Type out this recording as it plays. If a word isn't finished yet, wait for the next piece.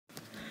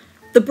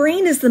The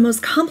brain is the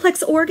most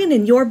complex organ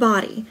in your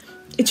body.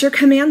 It's your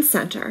command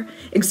center,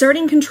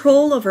 exerting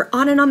control over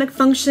autonomic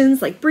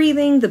functions like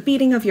breathing, the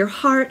beating of your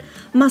heart,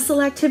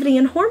 muscle activity,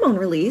 and hormone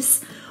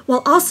release,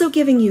 while also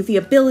giving you the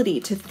ability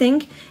to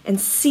think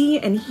and see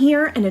and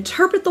hear and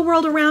interpret the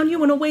world around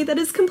you in a way that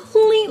is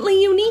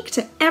completely unique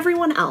to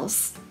everyone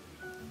else.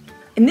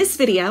 In this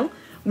video,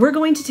 we're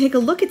going to take a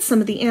look at some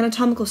of the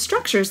anatomical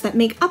structures that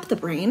make up the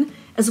brain,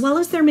 as well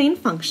as their main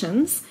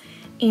functions.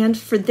 And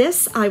for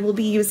this, I will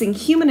be using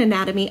Human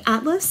Anatomy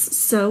Atlas,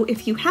 so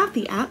if you have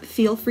the app,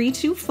 feel free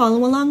to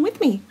follow along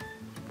with me.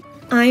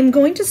 I'm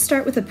going to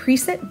start with a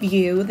preset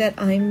view that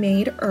I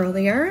made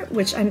earlier,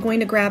 which I'm going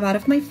to grab out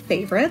of my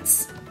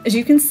favorites. As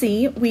you can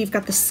see, we've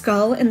got the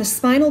skull and the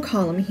spinal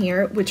column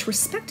here, which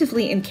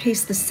respectively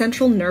encase the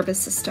central nervous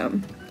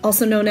system,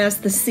 also known as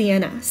the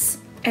CNS.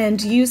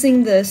 And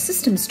using the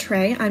systems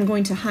tray, I'm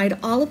going to hide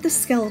all of the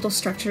skeletal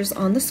structures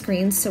on the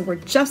screen, so we're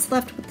just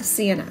left with the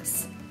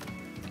CNS.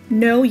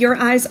 No, your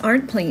eyes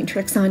aren't playing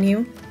tricks on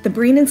you. The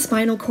brain and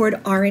spinal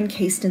cord are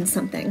encased in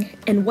something,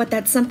 and what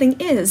that something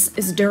is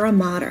Dura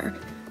Mater,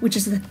 which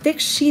is the thick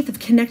sheath of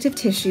connective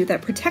tissue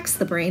that protects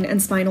the brain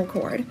and spinal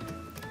cord.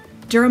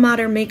 Dura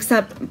Mater makes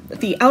up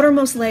the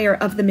outermost layer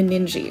of the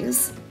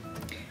meninges.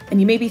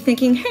 And you may be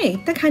thinking, hey,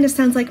 that kind of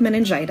sounds like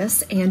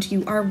meningitis, and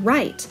you are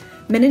right.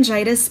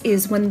 Meningitis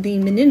is when the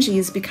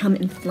meninges become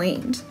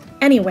inflamed.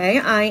 Anyway,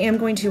 I am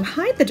going to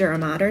hide the Dura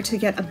Mater to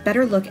get a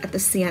better look at the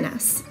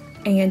CNS.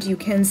 And you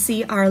can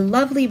see our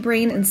lovely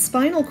brain and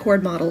spinal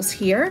cord models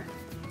here.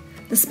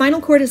 The spinal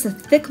cord is a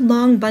thick,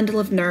 long bundle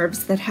of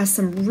nerves that has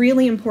some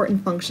really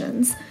important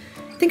functions.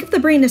 Think of the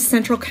brain as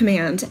central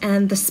command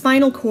and the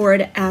spinal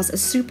cord as a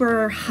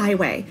super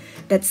highway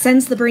that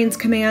sends the brain's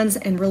commands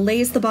and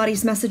relays the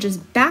body's messages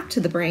back to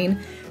the brain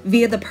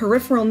via the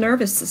peripheral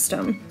nervous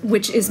system,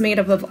 which is made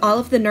up of all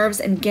of the nerves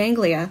and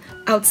ganglia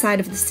outside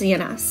of the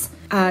CNS.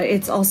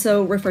 It's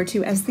also referred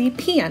to as the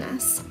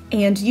PNS.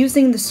 And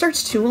using the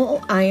search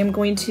tool, I am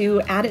going to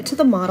add it to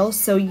the model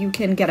so you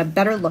can get a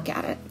better look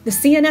at it. The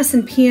CNS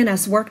and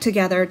PNS work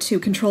together to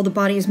control the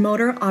body's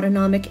motor,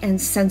 autonomic,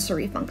 and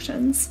sensory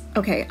functions.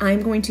 Okay,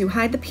 I'm going to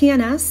hide the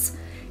PNS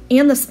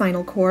and the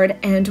spinal cord,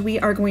 and we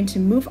are going to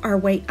move our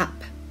way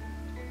up.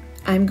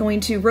 I'm going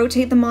to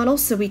rotate the model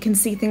so we can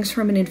see things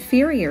from an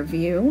inferior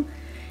view.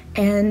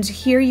 And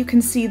here you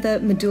can see the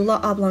medulla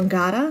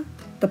oblongata,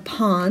 the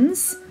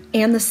pons,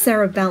 and the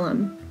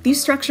cerebellum.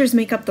 These structures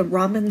make up the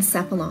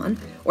rhombencephalon,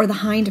 or the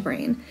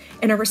hindbrain,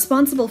 and are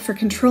responsible for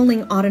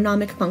controlling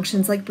autonomic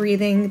functions like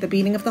breathing, the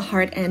beating of the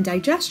heart, and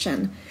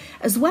digestion,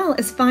 as well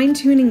as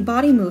fine-tuning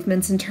body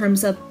movements in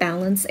terms of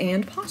balance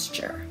and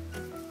posture.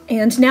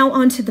 And now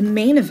on to the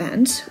main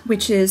event,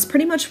 which is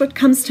pretty much what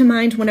comes to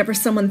mind whenever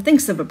someone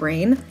thinks of a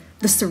brain,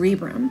 the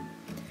cerebrum.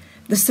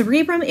 The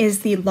cerebrum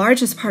is the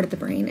largest part of the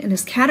brain and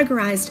is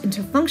categorized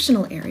into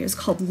functional areas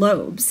called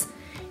lobes.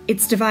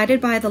 It's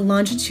divided by the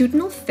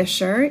longitudinal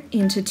fissure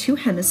into two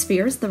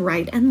hemispheres, the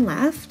right and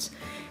left,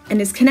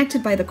 and is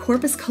connected by the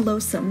corpus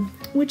callosum,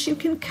 which you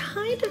can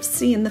kind of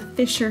see in the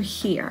fissure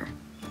here.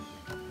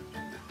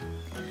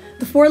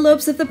 The four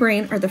lobes of the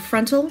brain are the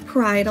frontal,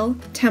 parietal,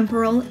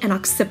 temporal, and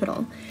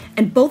occipital,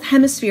 and both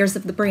hemispheres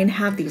of the brain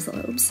have these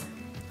lobes.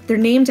 They're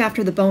named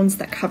after the bones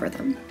that cover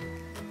them.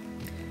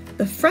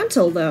 The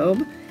frontal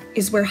lobe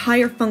is where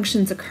higher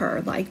functions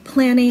occur, like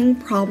planning,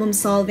 problem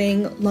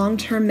solving,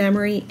 long-term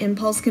memory,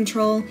 impulse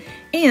control,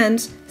 and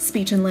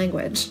speech and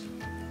language.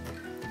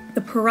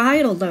 The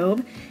parietal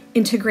lobe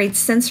integrates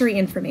sensory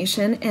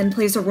information and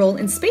plays a role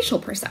in spatial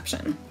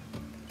perception.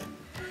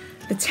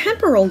 The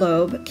temporal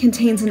lobe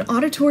contains an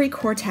auditory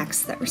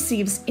cortex that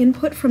receives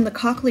input from the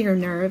cochlear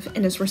nerve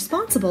and is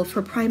responsible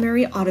for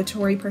primary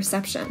auditory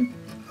perception.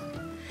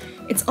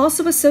 It's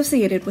also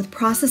associated with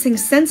processing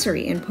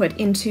sensory input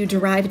into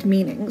derived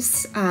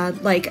meanings,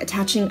 like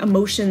attaching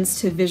emotions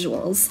to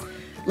visuals,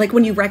 like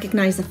when you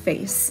recognize a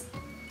face.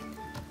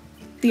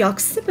 The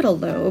occipital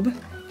lobe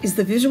is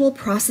the visual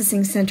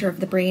processing center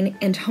of the brain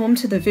and home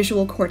to the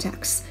visual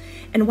cortex.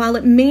 And while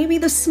it may be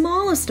the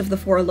smallest of the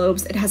four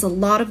lobes, it has a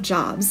lot of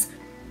jobs: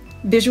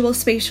 visual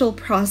spatial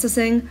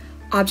processing,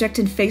 object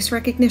and face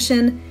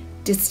recognition,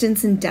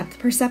 distance and depth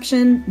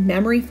perception,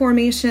 memory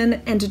formation,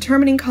 and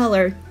determining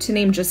color, to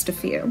name just a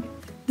few.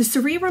 The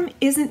cerebrum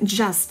isn't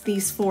just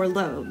these four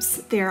lobes.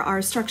 There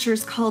are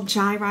structures called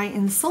gyri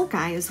and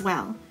sulci as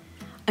well.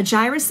 A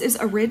gyrus is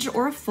a ridge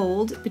or a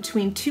fold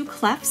between two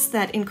clefts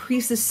that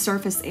increases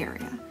surface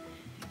area.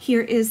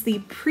 Here is the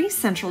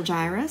precentral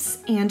gyrus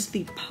and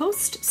the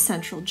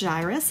postcentral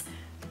gyrus,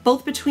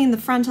 both between the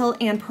frontal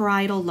and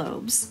parietal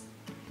lobes.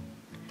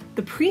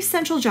 The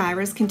precentral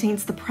gyrus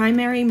contains the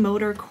primary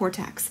motor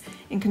cortex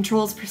and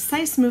controls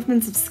precise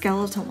movements of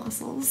skeletal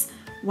muscles,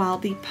 while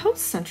the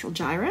postcentral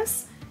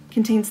gyrus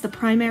contains the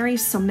primary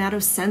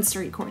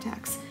somatosensory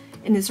cortex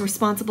and is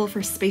responsible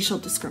for spatial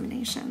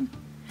discrimination.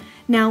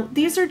 Now,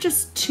 these are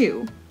just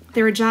two.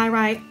 There are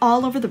gyri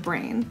all over the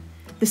brain.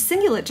 The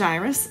cingulate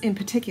gyrus, in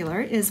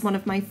particular, is one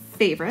of my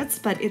favorites,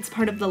 but it's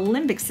part of the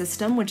limbic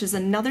system, which is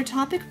another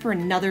topic for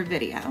another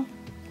video.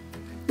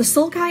 The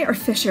sulci are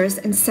fissures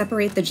and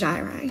separate the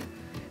gyri.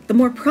 The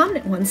more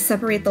prominent ones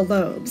separate the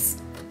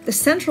lobes. The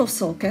central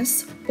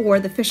sulcus, or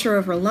the fissure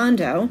of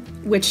Rolando,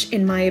 which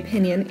in my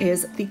opinion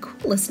is the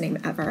coolest name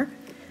ever,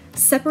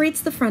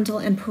 separates the frontal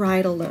and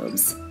parietal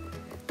lobes.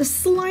 The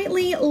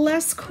slightly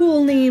less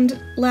cool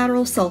named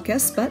lateral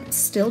sulcus, but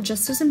still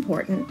just as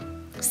important,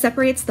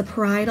 separates the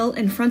parietal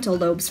and frontal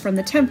lobes from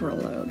the temporal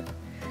lobe.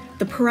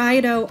 The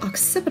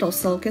parieto-occipital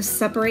sulcus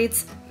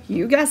separates,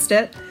 you guessed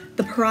it,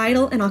 the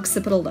parietal and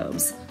occipital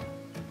lobes.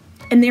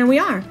 And there we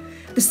are,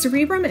 the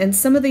cerebrum and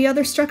some of the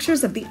other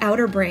structures of the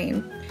outer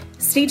brain.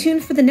 Stay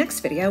tuned for the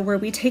next video where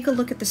we take a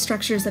look at the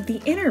structures of the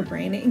inner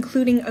brain,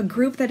 including a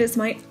group that is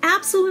my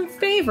absolute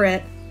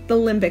favorite, the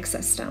limbic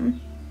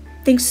system.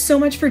 Thanks so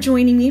much for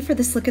joining me for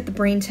this look at the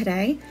brain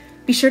today.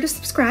 Be sure to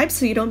subscribe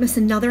so you don't miss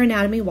another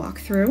anatomy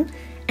walkthrough,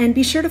 and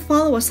be sure to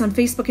follow us on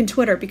Facebook and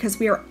Twitter because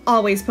we are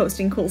always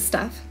posting cool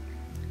stuff.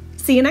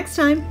 See you next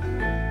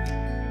time!